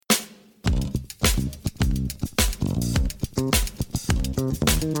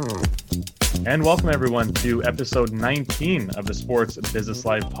And welcome everyone to episode 19 of the Sports Business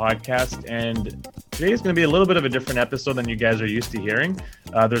Live podcast. And today is going to be a little bit of a different episode than you guys are used to hearing.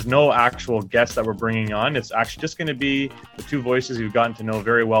 There's no actual guests that we're bringing on. It's actually just going to be the two voices you've gotten to know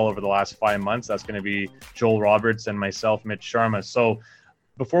very well over the last 5 months. That's going to be Joel Roberts and myself, Mitch Sharma. So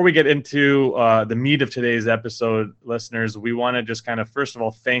before we get into the meat of today's episode, listeners, we want to just kind of, first of all,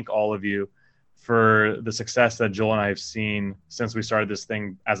 thank all of you for the success that Joel and I have seen since we started this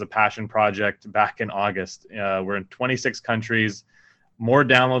thing as a passion project back in August. We're in 26 countries, more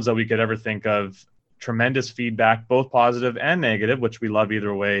downloads than we could ever think of, tremendous feedback, both positive and negative, which we love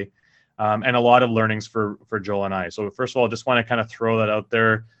either way, and a lot of learnings for Joel and I. So first of all, just want to kind of throw that out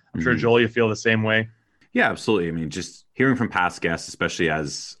there. I'm sure, Joel, you feel the same way. Yeah, absolutely. I mean, just hearing from past guests, especially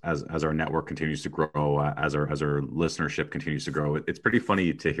as our network continues to grow, as our listenership continues to grow, it's pretty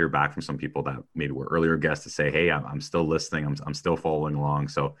funny to hear back from some people that maybe were earlier guests to say, "Hey, I'm still listening. I'm still following along."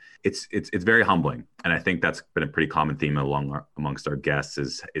 So it's very humbling, and I think that's been a pretty common theme amongst our guests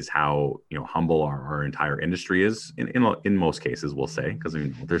is how humble our entire industry is in most cases, we'll say, because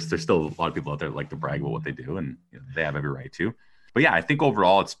there's still a lot of people out there that like to brag about what they do, and they have every right to. But yeah, I think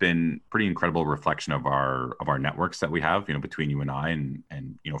overall it's been pretty incredible reflection of our networks that we have, between you and I, and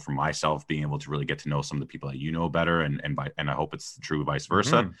for myself being able to really get to know some of the people that know better, and I hope it's true vice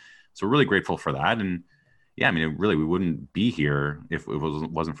versa. Mm-hmm. So we're really grateful for that. And yeah, I mean, really, we wouldn't be here if it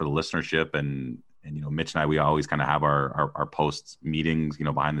wasn't for the listenership. And Mitch and I, we always kind of have our post meetings,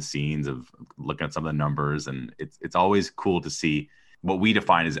 behind the scenes of looking at some of the numbers, and it's always cool to see what we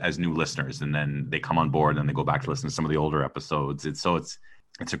define as new listeners, and then they come on board and they go back to listen to some of the older episodes. It's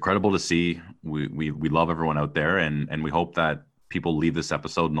incredible to see. We love everyone out there, and we hope that people leave this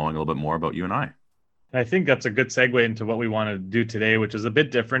episode knowing a little bit more about you and I. I think that's a good segue into what we want to do today, which is a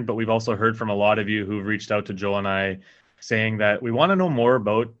bit different, but we've also heard from a lot of you who've reached out to Joel and I saying that we want to know more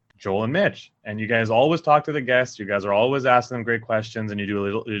about Joel and Mitch. And you guys always talk to the guests. You guys are always asking them great questions, and you do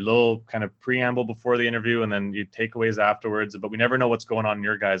a little kind of preamble before the interview, and then you takeaways afterwards. But we never know what's going on in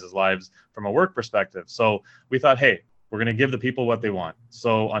your guys' lives from a work perspective. So we thought, hey, we're going to give the people what they want.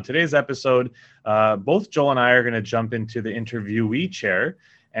 So on today's episode, both Joel and I are going to jump into the interviewee chair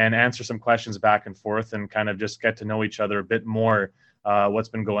and answer some questions back and forth, and kind of just get to know each other a bit more. What's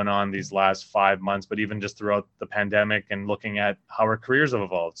been going on these last 5 months, but even just throughout the pandemic, and looking at how our careers have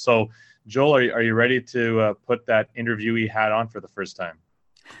evolved. So, Joel, are you ready to put that interviewee hat on for the first time?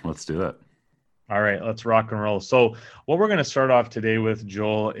 Let's do it. All right, let's rock and roll. So what we're going to start off today with,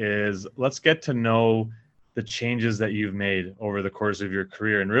 Joel, is let's get to know the changes that you've made over the course of your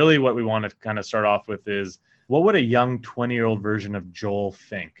career. And really what we want to kind of start off with is, what would a young 20-year-old version of Joel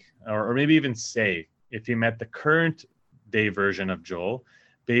think, or maybe even say, if he met the current day version of Joel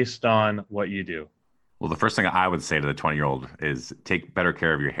based on what you do? Well, the first thing I would say to the 20-year-old is take better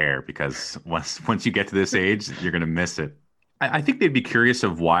care of your hair, because once you get to this age, you're going to miss it. I think they'd be curious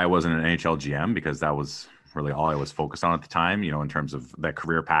of why I wasn't an NHL GM, because that was really all I was focused on at the time, in terms of that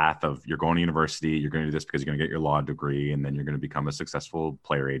career path of you're going to university, you're going to do this because you're going to get your law degree, and then you're going to become a successful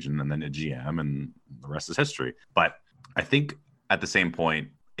player agent, and then a GM, and the rest is history. But I think at the same point,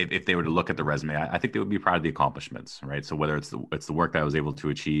 if they were to look at the resume, I think they would be proud of the accomplishments, right? So whether it's the work that I was able to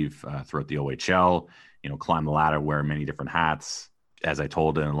achieve throughout the OHL, climb the ladder, wear many different hats. As I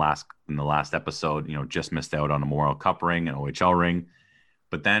told in the last episode, just missed out on a Memorial Cup ring, an OHL ring.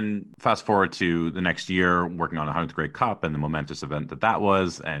 But then fast forward to the next year, working on the 100th Grey Cup and the momentous event that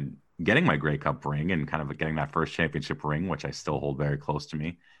was, and getting my Grey Cup ring, and kind of getting that first championship ring, which I still hold very close to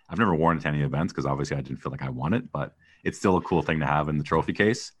me. I've never worn it to any events because obviously I didn't feel like I won it, but it's still a cool thing to have in the trophy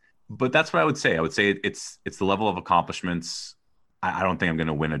case. But that's what I would say. I would say it's the level of accomplishments. I don't think I'm going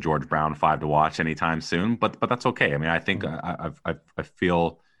to win a George Brown 5 to watch anytime soon, but that's okay. I mean, I think I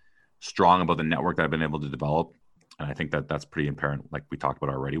feel strong about the network that I've been able to develop, and I think that's pretty apparent, like we talked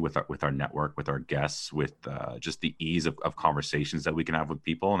about already, with our network, with our guests, with just the ease of conversations that we can have with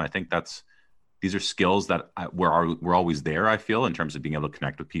people. And I think these are skills that we're always there. I feel, in terms of being able to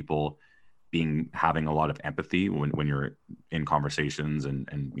connect with people, having a lot of empathy when you're in conversations,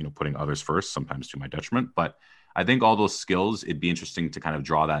 and putting others first, sometimes to my detriment. But I think all those skills, it'd be interesting to kind of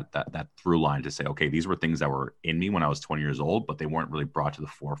draw that through line to say, okay, these were things that were in me when I was 20 years old, but they weren't really brought to the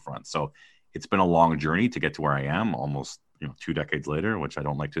forefront. So it's been a long journey to get to where I am, almost 2 decades later, which I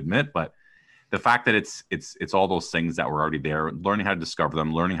don't like to admit. But the fact that it's all those things that were already there, learning how to discover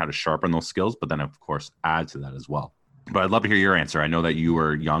them, learning how to sharpen those skills, but then of course add to that as well. But I'd love to hear your answer. I know that you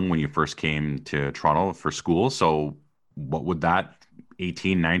were young when you first came to Toronto for school. So what would that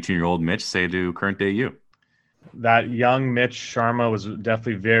 18, 19-year-old Mitch say to current day you? That young Mitch Sharma was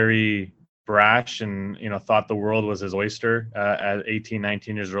definitely very brash and, thought the world was his oyster at 18,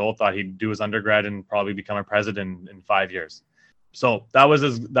 19 years old, thought he'd do his undergrad and probably become a president in 5 years. So that was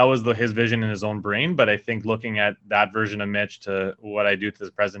his vision in his own brain. But I think looking at that version of Mitch to what I do to this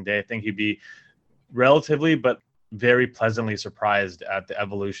present day, I think he'd be relatively, but very pleasantly surprised at the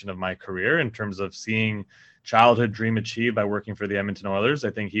evolution of my career in terms of seeing childhood dream achieved by working for the Edmonton Oilers.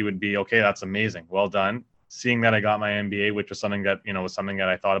 I think he would be, okay, that's amazing. Well done. Seeing that I got my MBA, which was something that,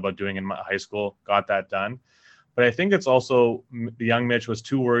 I thought about doing in my high school, got that done. But I think it's also the young Mitch was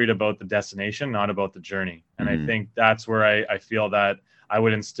too worried about the destination, not about the journey. And I think that's where I feel that I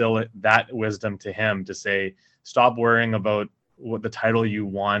would instill that wisdom to him to say, stop worrying about what the title you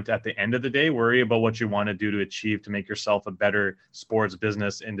want at the end of the day. Worry about what you want to do to achieve to make yourself a better sports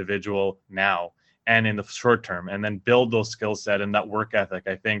business individual now and in the short term, and then build those skill set and that work ethic.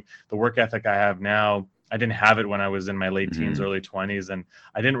 I think the work ethic I have now, I didn't have it when I was in my late teens, early 20s, and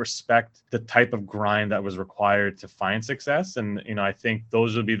I didn't respect the type of grind that was required to find success. And, I think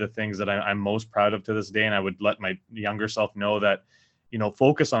those would be the things that I'm most proud of to this day. And I would let my younger self know that,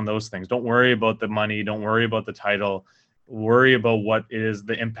 focus on those things. Don't worry about the money. Don't worry about the title. Worry about what is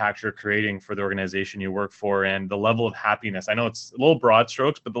the impact you're creating for the organization you work for and the level of happiness. I know it's a little broad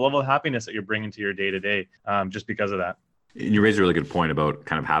strokes, but the level of happiness that you're bringing to your day to day, just because of that. You raised a really good point about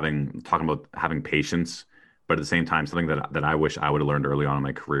kind of talking about having patience, but at the same time, something that I wish I would have learned early on in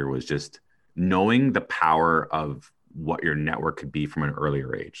my career was just knowing the power of what your network could be from an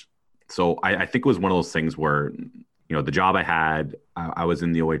earlier age. So I think it was one of those things where, the job I had, I was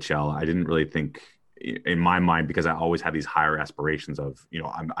in the OHL. I didn't really think in my mind, because I always had these higher aspirations of,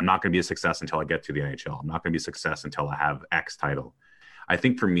 I'm not going to be a success until I get to the NHL. I'm not going to be a success until I have X title. I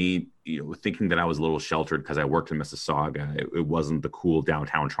think for me, thinking that I was a little sheltered because I worked in Mississauga, it wasn't the cool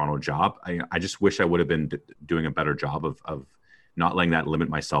downtown Toronto job. I just wish I would have been doing a better job of not letting that limit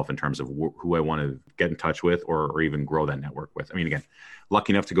myself in terms of who I want to get in touch with or even grow that network with. I mean, again,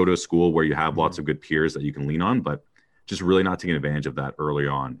 lucky enough to go to a school where you have lots of good peers that you can lean on, but just really not taking advantage of that early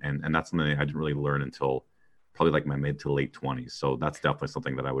on. And that's something I didn't really learn until probably like my mid to late 20s. So that's definitely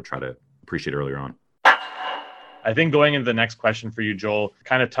something that I would try to appreciate earlier on. I think going into the next question for you, Joel,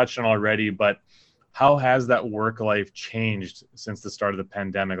 kind of touched on already, but how has that work life changed since the start of the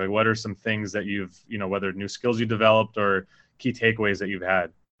pandemic? Like, what are some things that you've, whether new skills you developed or key takeaways that you've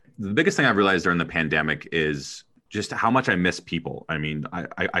had? The biggest thing I've realized during the pandemic is just how much I miss people. I mean,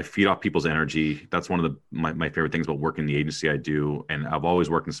 I feed off people's energy. That's one of my favorite things about working in the agency I do. And I've always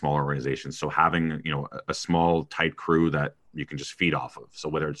worked in smaller organizations. So having, a small, tight crew that you can just feed off of. So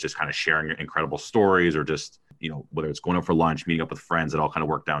whether it's just kind of sharing incredible stories or just, whether it's going out for lunch, meeting up with friends that all kind of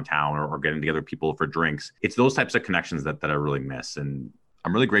work downtown or getting together people for drinks, it's those types of connections that I really miss. And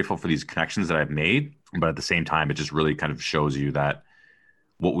I'm really grateful for these connections that I've made. But at the same time, it just really kind of shows you that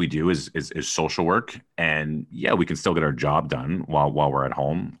what we do is social work. And yeah, we can still get our job done while we're at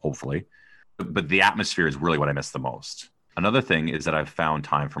home, hopefully. But the atmosphere is really what I miss the most. Another thing is that I've found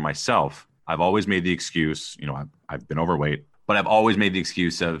time for myself. I've always made the excuse, I've been overweight, but I've always made the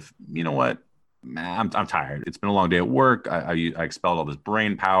excuse of, what, man, I'm tired. It's been a long day at work. I expelled all this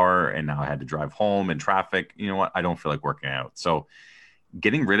brain power and now I had to drive home in traffic. You know what? I don't feel like working out. So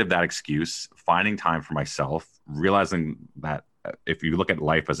getting rid of that excuse, finding time for myself, realizing that if you look at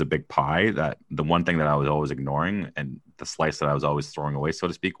life as a big pie, that the one thing that I was always ignoring and the slice that I was always throwing away, so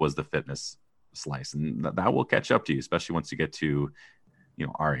to speak, was the fitness slice. And that will catch up to you, especially once you get to,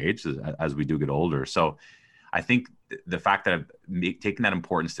 our age as we do get older. So I think the fact that I've taken that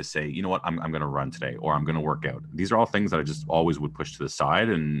importance to say, you know what, I'm going to run today or I'm going to work out. These are all things that I just always would push to the side.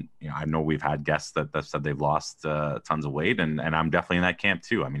 And I know we've had guests that said they've lost tons of weight, and I'm definitely in that camp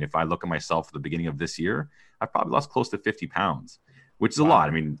too. I mean, if I look at myself at the beginning of this year, I've probably lost close to 50 pounds, which is a lot.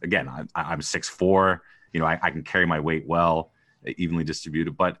 I mean, again, I'm 6'4", I can carry my weight well, evenly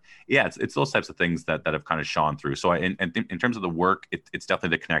distributed. But yeah, it's those types of things that have kind of shone through. So in terms of the work, it's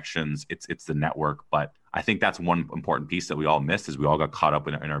definitely the connections, it's the network. But I think that's one important piece that we all missed, is we all got caught up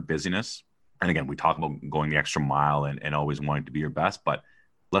in our busyness. And again, we talk about going the extra mile and always wanting to be your best, but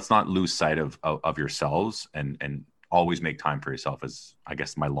let's not lose sight of yourselves and always make time for yourself, is, I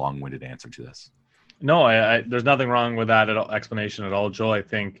guess, my long-winded answer to this. No, there's nothing wrong with that explanation at all, Joel. I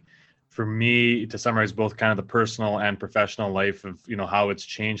think for me, to summarize both kind of the personal and professional life of, how it's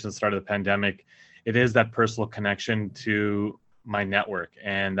changed since the start of the pandemic, it is that personal connection to my network.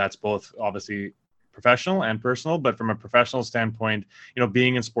 And that's both obviously professional and personal, but from a professional standpoint,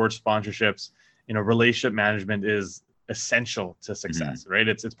 being in sports sponsorships, relationship management is essential to success, right?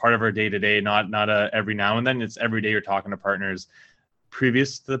 It's part of our day-to-day, not every now and then. It's every day you're talking to partners.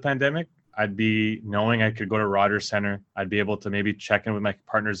 Previous to the pandemic, I'd be knowing I could go to Rogers Center. I'd be able to maybe check in with my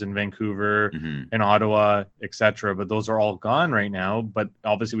partners in Vancouver, Mm-hmm. in Ottawa, etc. But those are all gone right now. But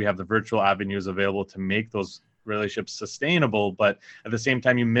obviously, we have the virtual avenues available to make those relationships sustainable. But at the same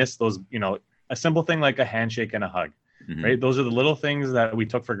time, you miss those, a simple thing like a handshake and a hug, Mm-hmm. right? Those are the little things that we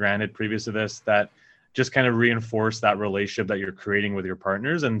took for granted previous to this that just kind of reinforce that relationship that you're creating with your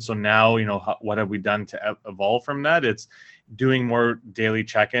partners. And so now, what have we done to evolve from that? It's doing more daily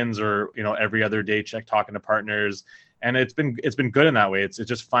check-ins or, every other day talking to partners. And it's been good in that way. It's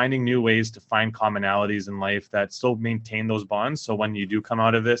just finding new ways to find commonalities in life that still maintain those bonds. So when you do come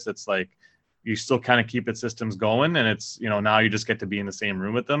out of this, it's like, you still kind of keep its systems going, and it's, now you just get to be in the same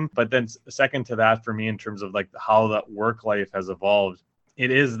room with them. But then second to that, for me, in terms of like how that work life has evolved,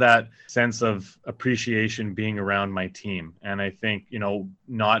 it is that sense of appreciation being around my team. And I think,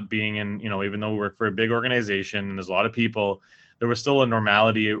 not being in, even though we work for a big organization and there's a lot of people, there was still a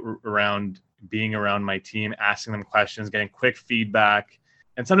normality around being around my team, asking them questions, getting quick feedback,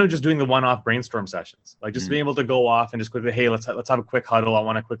 and sometimes just doing the one-off brainstorm sessions, like just being able to go off and just quickly, hey, let's have a quick huddle. I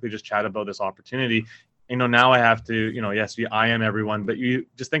want to quickly just chat about this opportunity. Now I have to, yes, I am everyone, but you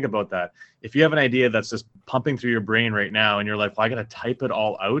just think about that. If you have an idea that's just pumping through your brain right now and you're like, well, I got to type it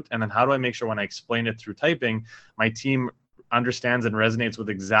all out. And then how do I make sure when I explain it through typing, my team understands and resonates with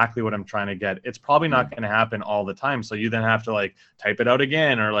exactly what I'm trying to get? It's probably not going to happen all the time. So you then have to like type it out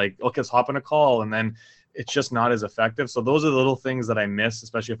again, or like, okay, let's hop on a call. And then it's just not as effective. So those are the little things that I miss,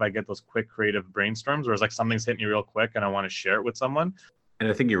 especially if I get those quick creative brainstorms where it's like something's hitting me real quick and I want to share it with someone. And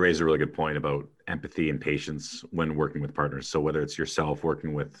I think you raised a really good point about empathy and patience when working with partners. So whether it's yourself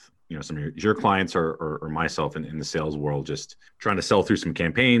working with, some of your clients or myself in the sales world, just trying to sell through some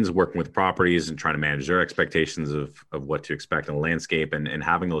campaigns, working with properties and trying to manage their expectations of what to expect in the landscape, and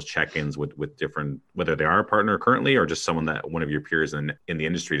having those check-ins with different, whether they are a partner currently or just one of your peers in the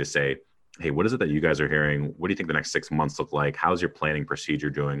industry, to say, hey, what is it that you guys are hearing? What do you think the next 6 months look like? How's your planning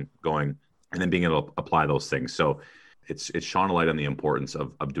procedure going? And then being able to apply those things. So it's shone a light on the importance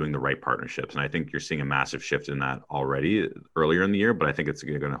of doing the right partnerships. And I think you're seeing a massive shift in that already earlier in the year, but I think it's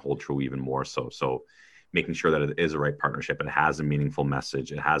going to hold true even more so. So making sure that it is a right partnership, it has a meaningful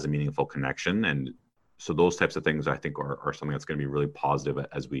message, it has a meaningful connection. And so those types of things I think are something that's going to be really positive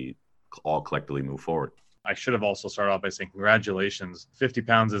as we all collectively move forward. I should have also started off by saying congratulations. 50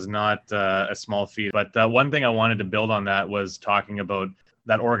 pounds is not a small feat. But one thing I wanted to build on that was talking about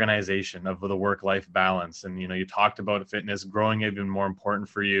that organization of the work-life balance. And, you talked about fitness growing even more important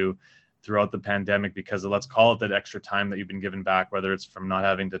for you throughout the pandemic because of, let's call it, that extra time that you've been given back, whether it's from not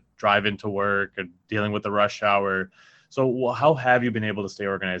having to drive into work or dealing with the rush hour. So how have you been able to stay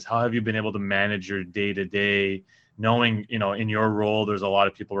organized? How have you been able to manage your day-to-day, knowing, in your role, there's a lot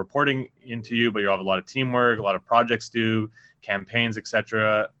of people reporting into you, but you have a lot of teamwork, a lot of projects due, campaigns,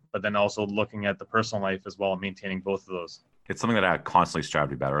 etc., but then also looking at the personal life as well and maintaining both of those? It's something that I constantly strive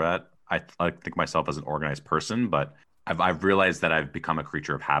to be better at. I think of myself as an organized person, but I've realized that I've become a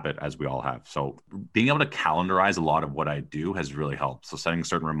creature of habit, as we all have. So being able to calendarize a lot of what I do has really helped. So setting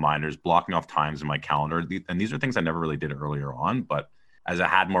certain reminders, blocking off times in my calendar. And these are things I never really did earlier on, but as I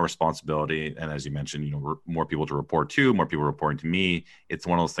had more responsibility, and as you mentioned, more people to report to, more people reporting to me, it's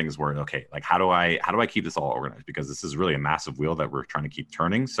one of those things where, okay, like how do I keep this all organized? Because this is really a massive wheel that we're trying to keep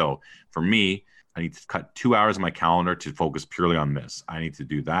turning. So for me, I need to cut 2 hours of my calendar to focus purely on this. I need to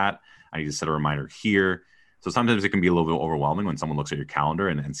do that. I need to set a reminder here. So sometimes it can be a little bit overwhelming when someone looks at your calendar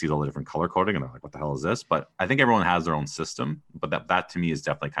and sees all the different color coding and they're like, what the hell is this? But I think everyone has their own system. But that to me has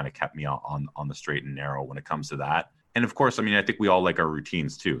definitely kind of kept me on the straight and narrow when it comes to that. And of course, I think we all like our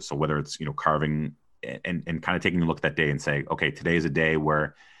routines too. So whether it's, carving and kind of taking a look at that day and say, okay, today is a day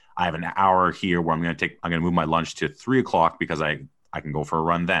where I have an hour here where I'm going to move my lunch to 3:00 because I can go for a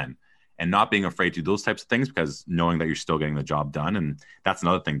run then. And not being afraid to do those types of things, because knowing that you're still getting the job done. And that's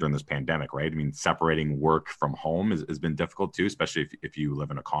another thing during this pandemic, right? Separating work from home has been difficult too, especially if you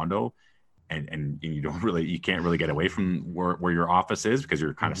live in a condo and you can't really get away from where your office is because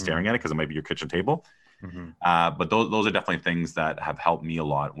you're kind of staring at it because it might be your kitchen table. But those are definitely things that have helped me a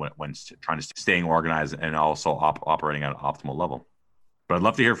lot when trying to staying organized and also operating at an optimal level. But I'd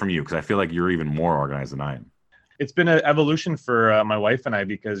love to hear from you because I feel like you're even more organized than I am. It's been an evolution for my wife and I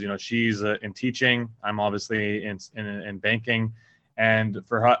because, she's in teaching. I'm obviously in banking. And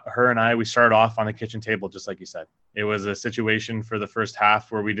for her and I, we started off on the kitchen table, just like you said. It was a situation for the first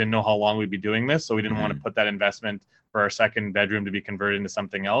half where we didn't know how long we'd be doing this. So we didn't want to put that investment for our second bedroom to be converted into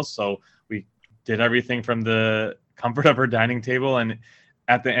something else. So we did everything from the comfort of our dining table. And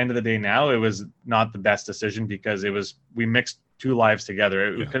at the end of the day now, it was not the best decision because we mixed two lives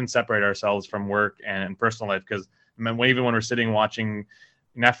together. We couldn't separate ourselves from work and personal life because even when we're sitting watching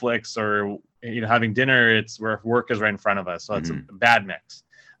Netflix or having dinner, it's where work is right in front of us. So it's a bad mix.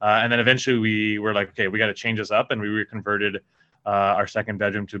 And then eventually we were like, okay, we got to change this up, and we reconverted our second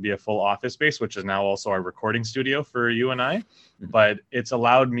bedroom to be a full office space, which is now also our recording studio for you and I. But it's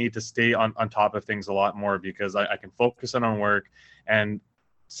allowed me to stay on top of things a lot more because I can focus on work. And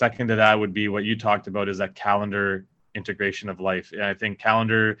second to that would be what you talked about, is that calendar integration of life. And I think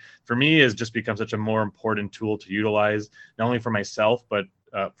calendar for me has just become such a more important tool to utilize, not only for myself, but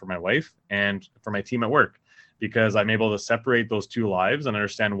for my wife and for my team at work, because I'm able to separate those two lives and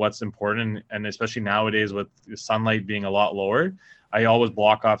understand what's important. And especially nowadays with the sunlight being a lot lower, I always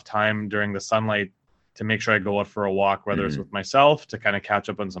block off time during the sunlight to make sure I go out for a walk, whether it's with myself to kind of catch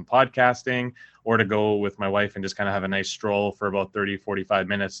up on some podcasting, or to go with my wife and just kind of have a nice stroll for about 30, 45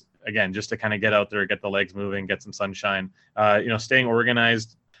 minutes. Again, just to kind of get out there, get the legs moving, get some sunshine, staying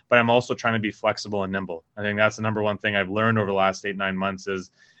organized. But I'm also trying to be flexible and nimble. I think that's the number one thing I've learned over the last 8-9 months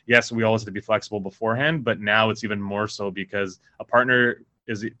is, yes, we always have to be flexible beforehand, but now it's even more so because a partner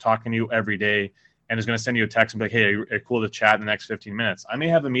is talking to you every day and is going to send you a text and be like, hey, are you cool to chat in the next 15 minutes? I may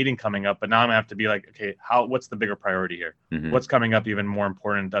have a meeting coming up, but now I'm going to have to be like, okay, what's the bigger priority here? What's coming up even more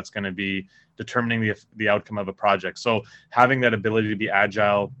important? That's going to be determining the outcome of a project. So having that ability to be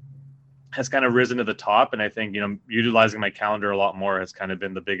agile has kind of risen to the top. And I think, utilizing my calendar a lot more has kind of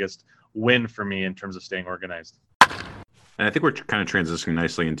been the biggest win for me in terms of staying organized. And I think we're kind of transitioning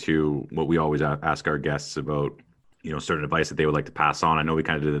nicely into what we always ask our guests about, certain advice that they would like to pass on. I know we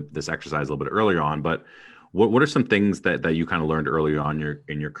kind of did this exercise a little bit earlier on, but what are some things that you kind of learned early on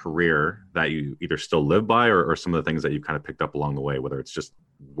in your career that you either still live by, or some of the things that you kind of picked up along the way, whether it's just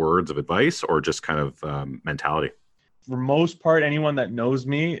words of advice or just kind of mentality? For most part, anyone that knows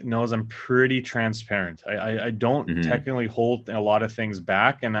me knows I'm pretty transparent. I don't technically hold a lot of things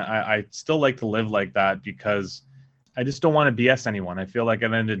back. And I still like to live like that because I just don't want to BS anyone. I feel like at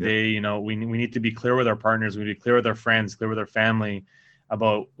the end of the day, we need to be clear with our partners. We need to be clear with our friends, clear with our family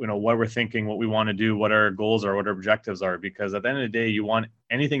about, what we're thinking, what we want to do, what our goals are, what our objectives are. Because at the end of the day, you want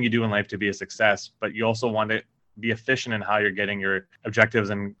anything you do in life to be a success, but you also want to be efficient in how you're getting your objectives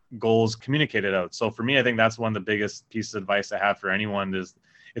and goals communicated out. So for me, I think that's one of the biggest pieces of advice I have for anyone is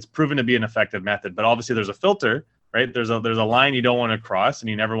it's proven to be an effective method, but obviously there's a filter, right? There's a line you don't want to cross, and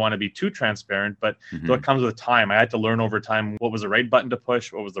you never want to be too transparent, but so it comes with time. I had to learn over time what was the right button to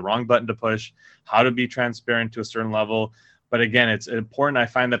push, what was the wrong button to push, how to be transparent to a certain level. But again, it's important. I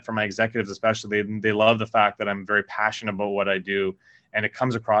find that for my executives, especially, they love the fact that I'm very passionate about what I do, and it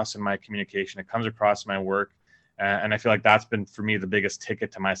comes across in my communication. It comes across in my work. And I feel like that's been, for me, the biggest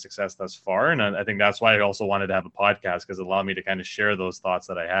ticket to my success thus far. And I think that's why I also wanted to have a podcast, because it allowed me to kind of share those thoughts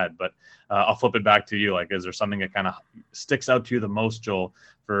that I had. But I'll flip it back to you. Like, is there something that kind of sticks out to you the most, Joel,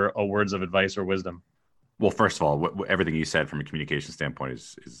 for a words of advice or wisdom? Well, first of all, everything you said from a communication standpoint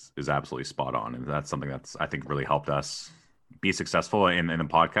is absolutely spot on. And that's something that's, I think, really helped us be successful in a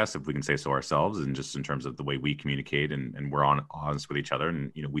podcast, if we can say so ourselves, and just in terms of the way we communicate and we're honest with each other.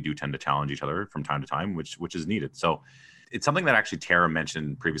 And, we do tend to challenge each other from time to time, which is needed. So it's something that actually Tara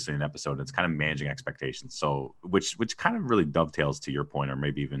mentioned previously in an episode. It's kind of managing expectations. So which kind of really dovetails to your point, or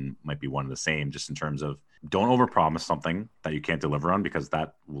maybe even might be one of the same, just in terms of don't overpromise something that you can't deliver on, because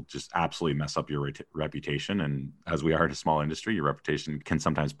that will just absolutely mess up your reputation. And as we are in a small industry, your reputation can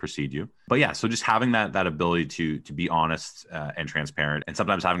sometimes precede you. But yeah, so just having that ability to be honest and transparent, and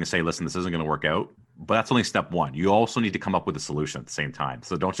sometimes having to say, listen, this isn't going to work out. But that's only step one. You also need to come up with a solution at the same time.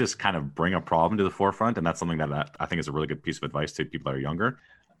 So don't just kind of bring a problem to the forefront. And that's something that I think is a really good piece of advice to people that are younger.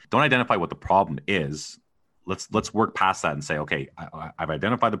 Don't identify what the problem is. Let's work past that and say, okay, I've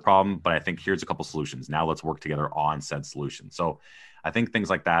identified the problem, but I think here's a couple solutions. Now let's work together on said solution. So I think things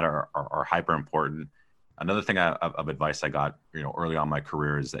like that are hyper important. Another thing of advice I got, early on in my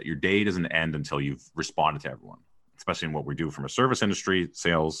career is that your day doesn't end until you've responded to everyone, especially in what we do from a service industry,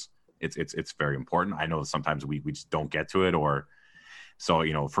 sales. It's very important. I know that sometimes we just don't get to it, or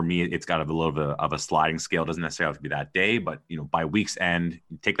so, for me, it's got a little bit of a sliding scale. It doesn't necessarily have to be that day, but by week's end,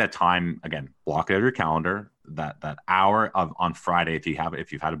 take that time, again, block it out of your calendar, that hour on Friday, if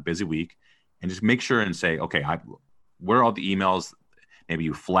you've had a busy week, and just make sure and say, okay, where are all the emails? Maybe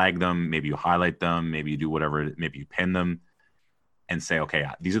you flag them, maybe you highlight them, maybe you do whatever, maybe you pin them, and say, okay,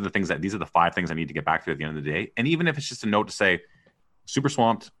 these are the 5 things I need to get back to at the end of the day. And even if it's just a note to say, super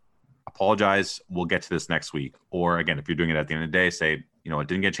swamped, apologize, we'll get to this next week. Or again, if you're doing it at the end of the day, say, I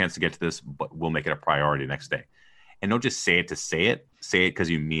didn't get a chance to get to this, but we'll make it a priority next day. And don't just say it to say it because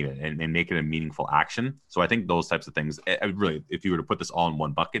you mean it, and make it a meaningful action. So I think those types of things, really, if you were to put this all in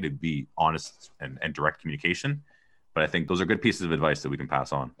one bucket, it'd be honest and direct communication. But I think those are good pieces of advice that we can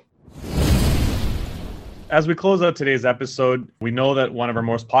pass on. As we close out today's episode, we know that one of our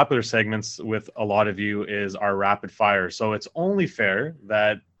most popular segments with a lot of you is our rapid fire. So it's only fair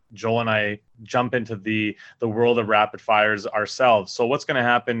that Joel and I jump into the world of rapid fires ourselves. So what's going to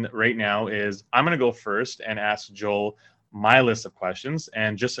happen right now is I'm going to go first and ask Joel my list of questions.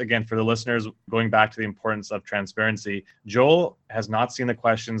 And just again, for the listeners, going back to the importance of transparency, Joel has not seen the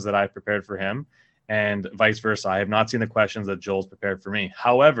questions that I prepared for him, and vice versa. I have not seen the questions that Joel's prepared for me.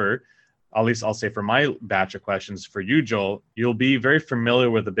 However, at least I'll say for my batch of questions for you, Joel, you'll be very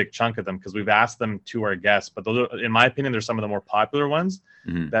familiar with a big chunk of them because we've asked them to our guests. But those are, in my opinion, they're some of the more popular ones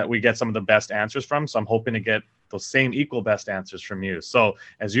that we get some of the best answers from. So I'm hoping to get those same equal best answers from you. So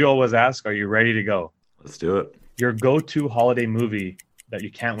as you always ask, are you ready to go? Let's do it. Your go-to holiday movie that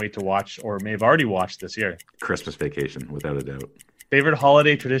you can't wait to watch or may have already watched this year? Christmas Vacation, without a doubt. Favorite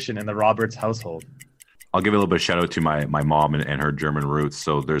holiday tradition in the Roberts household? I'll give a little bit of shout out to my mom and her German roots.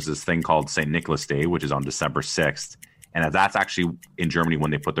 So there's this thing called St. Nicholas Day, which is on December 6th. And that's actually in Germany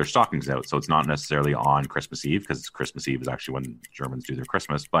when they put their stockings out. So it's not necessarily on Christmas Eve, because Christmas Eve is actually when Germans do their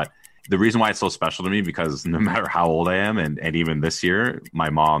Christmas. But the reason why it's so special to me, because no matter how old I am, and even this year, my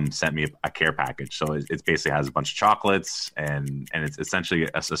mom sent me a care package. So it basically has a bunch of chocolates and it's essentially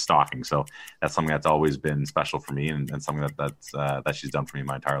a stocking. So that's something that's always been special for me and something that she's done for me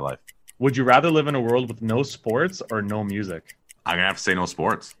my entire life. Would you rather live in a world with no sports or no music? I'm going to have to say no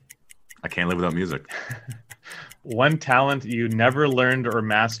sports. I can't live without music. One talent you never learned or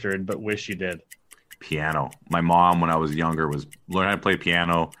mastered but wish you did? Piano. My mom, when I was younger, was learning how to play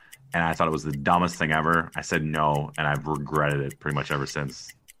piano, and I thought it was the dumbest thing ever. I said no, and I've regretted it pretty much ever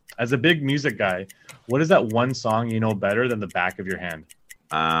since. As a big music guy, what is that one song you know better than the back of your hand?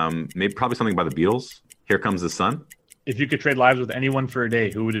 Maybe probably something by the Beatles. Here Comes the Sun. If you could trade lives with anyone for a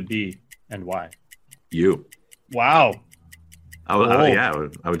day, who would it be and why? You. Wow. I would love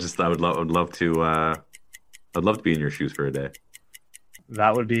to be in your shoes for a day.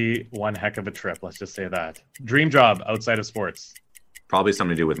 That would be one heck of a trip. Let's just say that. Dream job outside of sports? Probably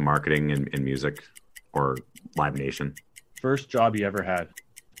something to do with marketing and music or Live Nation. First job you ever had?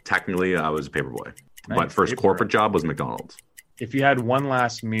 Technically, I was a paperboy. Nice. My first corporate job was McDonald's. If you had one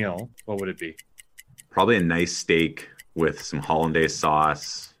last meal, what would it be? Probably a nice steak with some hollandaise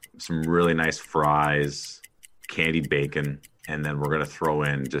sauce, some really nice fries, candied bacon, and then we're going to throw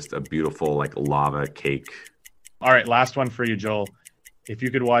in just a beautiful like lava cake. All right, last one for you, Joel. If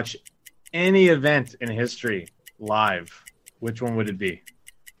you could watch any event in history live, which one would it be?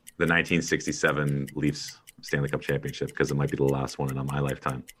 The 1967 Leafs Stanley Cup Championship, because it might be the last one in my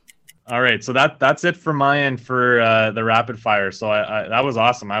lifetime. All right, so that's it for my end for the rapid fire. So I that was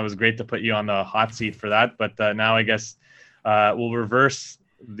awesome. I was great to put you on the hot seat for that. But now I guess we'll reverse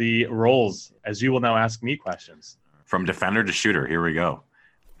the roles, as you will now ask me questions. From defender to shooter, here we go.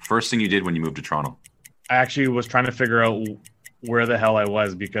 First thing you did when you moved to Toronto? I actually was trying to figure out where the hell I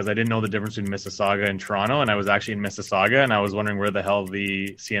was, because I didn't know the difference between Mississauga and Toronto, and I was actually in Mississauga, and I was wondering where the hell the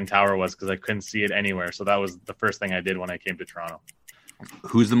CN Tower was because I couldn't see it anywhere. So that was the first thing I did when I came to Toronto.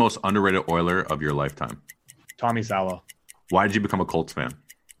 Who's the most underrated Oiler of your lifetime? Tommy Salo. Why did you become a Colts fan?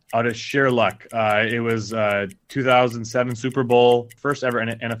 Out of sheer luck. It was 2007 Super Bowl. First ever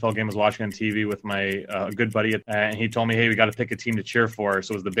NFL game I was watching on TV with my good buddy. And he told me, hey, we got to pick a team to cheer for.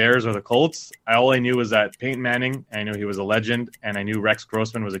 So it was the Bears or the Colts. All I knew was that Peyton Manning, I knew he was a legend. And I knew Rex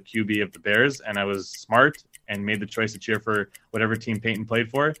Grossman was a QB of the Bears. And I was smart and made the choice to cheer for whatever team Peyton played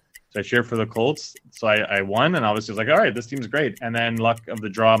for. So I cheered for the Colts. So I won. And obviously was like, all right, this team's great. And then luck of the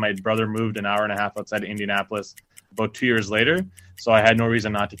draw, my brother moved an hour and a half outside of Indianapolis about 2 years later. So I had no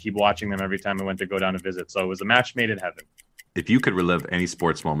reason not to keep watching them every time I went to go down to visit. So it was a match made in heaven. If you could relive any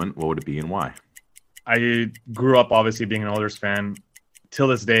sports moment, what would it be and why? I grew up obviously being an Oilers fan. Till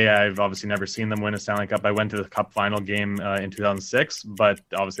this day, I've obviously never seen them win a Stanley Cup. I went to the Cup final game in 2006, but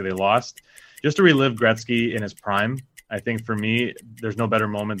obviously they lost. Just to relive Gretzky in his prime, I think for me, there's no better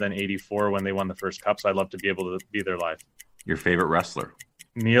moment than 84 when they won the first Cup. So I'd love to be able to be there live. Your favorite wrestler?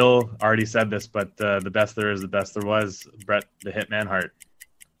 Neil already said this, but the best there is, the best there was, Bret the Hitman Hart.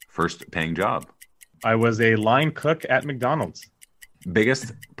 First paying job? I was a line cook at McDonald's.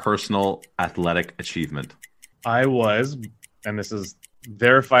 Biggest personal athletic achievement? I was, and this is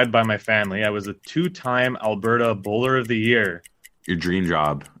verified by my family, I was a 2-time Alberta Bowler of the Year. Your dream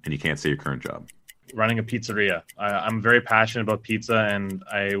job, and you can't say your current job? Running a pizzeria. I'm very passionate about pizza, and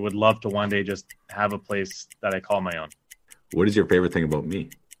I would love to one day just have a place that I call my own. What is your favorite thing about me?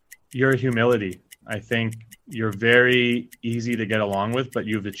 Your humility. I think you're very easy to get along with, but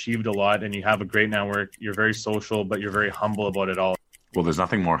you've achieved a lot and you have a great network. You're very social, but you're very humble about it all. Well, there's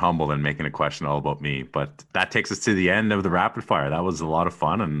nothing more humble than making a question all about me, but that takes us to the end of the rapid fire. That was a lot of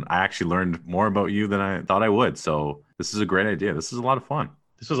fun, and I actually learned more about you than I thought I would. So this is a great idea. This is a lot of fun.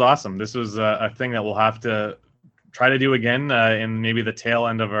 This was awesome. This was a thing that we'll have to try to do again in maybe the tail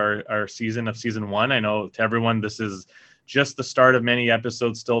end of our season of season 1. I know to everyone, this is just the start of many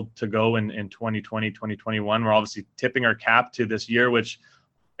episodes still to go in 2020, 2021. We're obviously tipping our cap to this year, which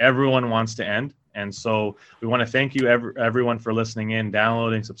everyone wants to end. And so we want to thank you, everyone, for listening in,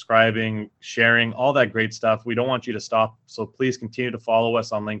 downloading, subscribing, sharing, all that great stuff. We don't want you to stop. So please continue to follow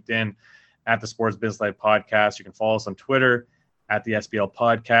us on LinkedIn at the Sports Business Life Podcast. You can follow us on Twitter at the SBL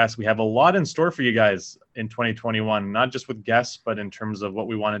Podcast. We have a lot in store for you guys in 2021, not just with guests, but in terms of what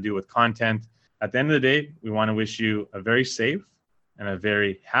we want to do with content. At the end of the day, we want to wish you a very safe and a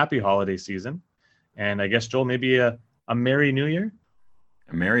very happy holiday season. And I guess, Joel, maybe a Merry New Year.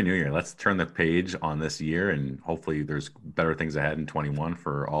 A Merry New Year. Let's turn the page on this year, and hopefully there's better things ahead in 21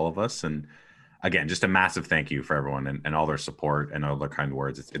 for all of us. And again, just a massive thank you for everyone and all their support and all their kind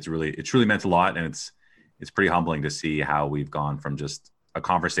words. It's really meant a lot, and it's pretty humbling to see how we've gone from just a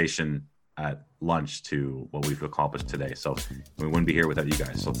conversation at lunch to what we've accomplished today. So we wouldn't be here without you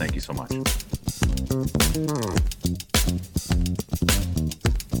guys. So thank you so much.